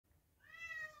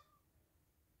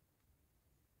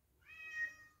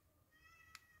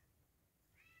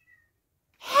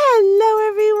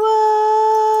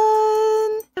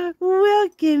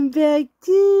welcome back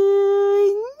to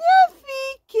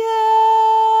Nuffy Cat.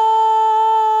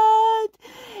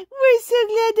 We're so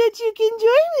glad that you can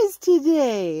join us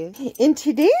today. In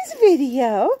today's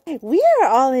video, we are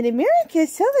all in America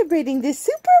celebrating the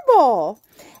Super Bowl.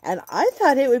 And I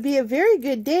thought it would be a very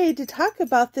good day to talk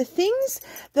about the things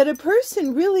that a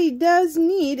person really does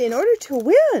need in order to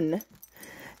win.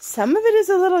 Some of it is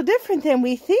a little different than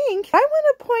we think. I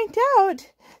want to point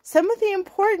out some of the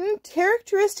important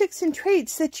characteristics and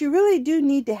traits that you really do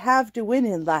need to have to win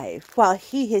in life. While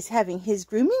he is having his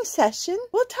grooming session,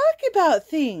 we'll talk about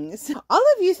things. All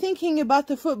of you thinking about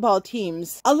the football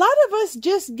teams, a lot of us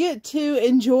just get to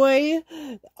enjoy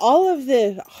all of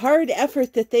the hard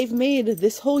effort that they've made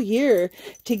this whole year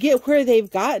to get where they've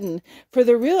gotten. For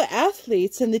the real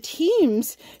athletes and the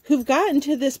teams who've gotten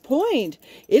to this point,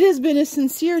 it has been a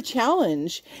sincere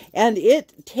challenge, and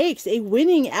it takes a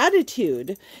winning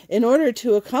attitude in order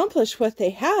to accomplish what they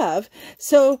have.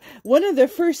 So one of the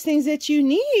first things that you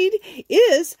need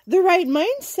is the right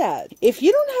mindset. If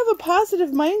you don't have a positive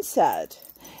mindset,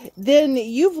 then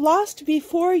you've lost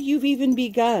before you've even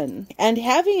begun. And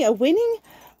having a winning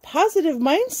positive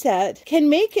mindset can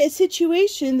make a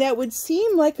situation that would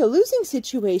seem like a losing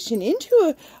situation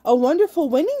into a wonderful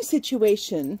winning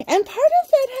situation. And part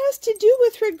of that has to do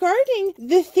with regarding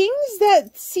the things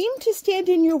that seem to stand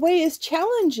in your way as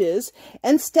challenges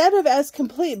instead of as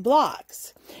complete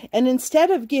blocks. And instead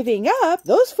of giving up,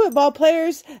 those football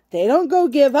players, they don't go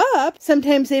give up.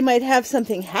 Sometimes they might have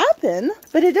something happen,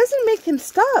 but it doesn't make them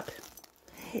stop.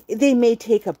 They may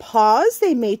take a pause,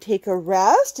 they may take a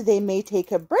rest, they may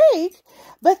take a break,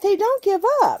 but they don't give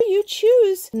up. You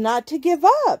choose not to give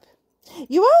up.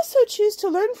 You also choose to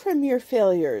learn from your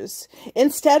failures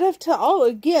instead of to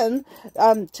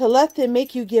let them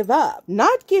make you give up.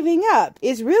 Not giving up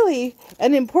is really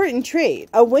an important trait.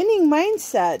 A winning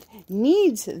mindset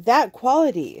needs that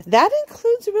quality. That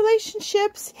includes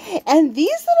relationships, and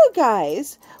these little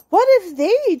guys, what if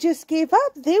they just gave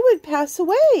up? They would pass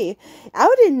away.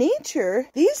 Out in nature,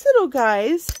 these little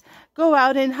guys go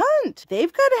out and hunt.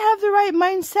 They've got to have the right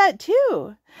mindset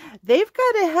too. They've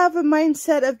got to have a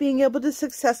mindset of being able to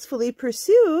successfully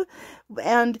pursue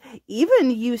and even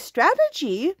use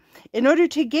strategy in order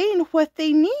to gain what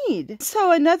they need.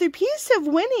 So another piece of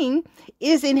winning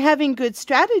is in having good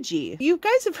strategy. You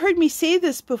guys have heard me say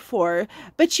this before,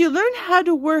 but you learn how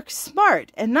to work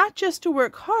smart and not just to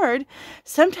work hard.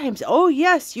 Sometimes, oh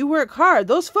yes, you work hard.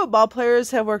 Those football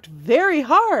players have worked very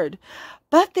hard.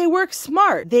 But they work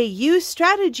smart. They use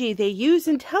strategy. They use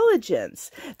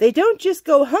intelligence. They don't just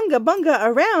go hunga-bunga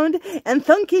around and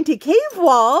thunk into cave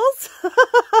walls.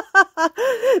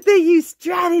 They use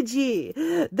strategy.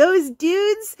 Those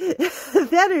dudes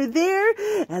that are there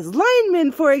as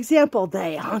linemen, for example,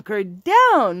 they hunker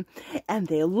down and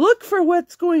they look for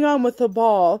what's going on with the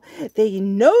ball. They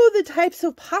know the types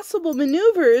of possible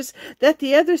maneuvers that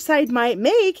the other side might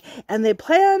make, and they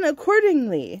plan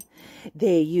accordingly.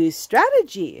 They use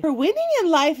strategy. For winning in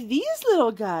life, these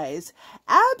little guys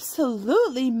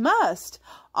absolutely must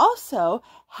also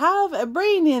have a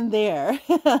brain in there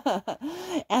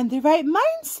and the right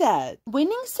mindset.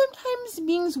 Winning sometimes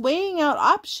means weighing out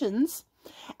options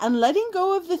and letting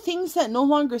go of the things that no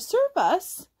longer serve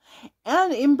us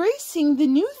and embracing the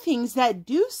new things that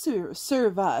do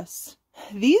serve us.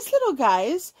 These little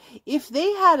guys, if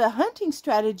they had a hunting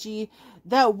strategy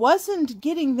that wasn't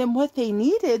getting them what they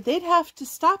needed, they'd have to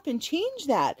stop and change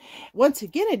that. Once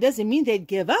again, it doesn't mean they'd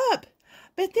give up,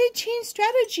 but they'd change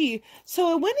strategy.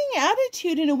 So a winning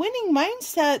attitude and a winning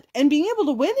mindset and being able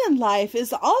to win in life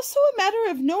is also a matter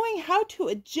of knowing how to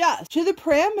adjust to the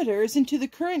parameters and to the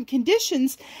current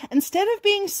conditions instead of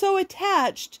being so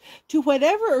attached to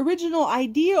whatever original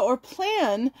idea or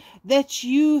plan that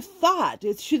you thought,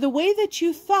 to the way that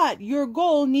you thought your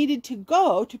goal needed to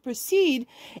go to proceed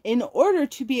in order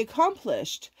to be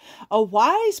accomplished. A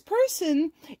wise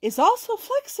person is also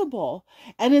flexible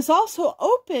and is also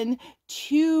open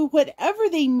to whatever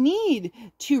they need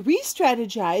to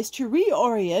re-strategize, to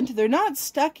reorient. They're not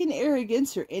stuck in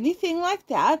arrogance or anything like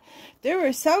that. There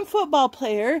was some football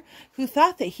player who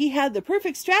thought that he had the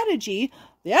perfect strategy.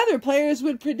 The other players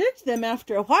would predict them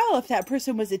after a while if that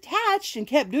person was attached and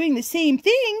kept doing the same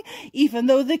thing, even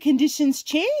though the conditions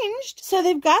changed. So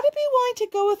they've got to be willing to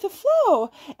go with the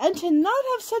flow and to not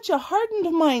have such a hardened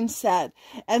mindset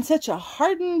and such a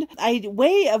hardened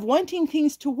way of wanting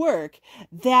things to work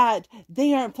that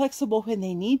they aren't flexible when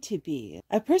they need to be.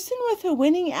 A person with a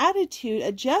winning attitude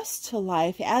adjusts to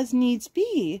life as needs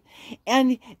be,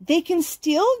 and they can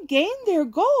still gain their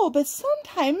goal, but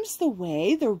sometimes the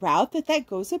route that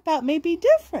goes about may be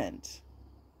different.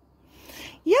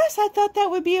 Yes, I thought that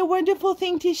would be a wonderful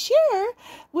thing to share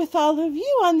with all of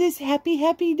you on this happy,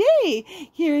 happy day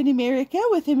here in America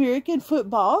with American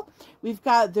football. We've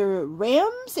got the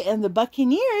Rams and the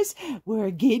Buccaneers. We're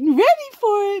getting ready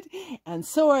for it, and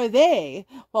so are they.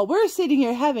 While we're sitting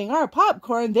here having our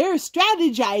popcorn, they're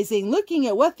strategizing, looking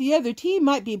at what the other team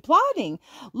might be plotting,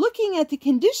 looking at the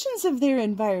conditions of their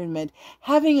environment,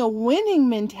 having a winning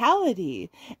mentality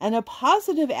and a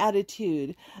positive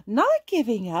attitude, not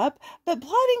giving up, but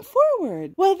plotting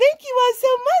forward. Well, thank you all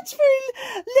so much for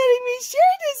letting me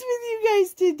share this with you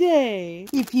guys today.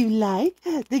 If you like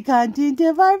the content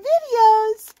of our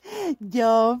videos,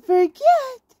 don't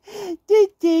forget to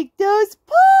take those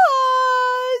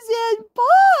paws and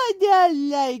paw that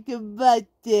like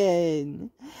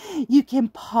button. You can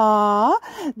paw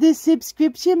the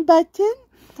subscription button,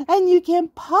 and you can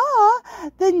paw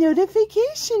the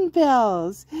notification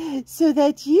bells so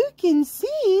that you can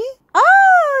see all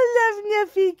of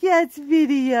Nuffy Cat's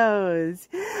videos.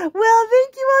 Well,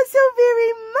 thank you all so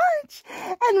very much,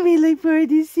 and we look forward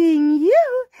to seeing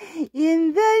you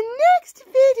in the next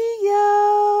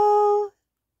video.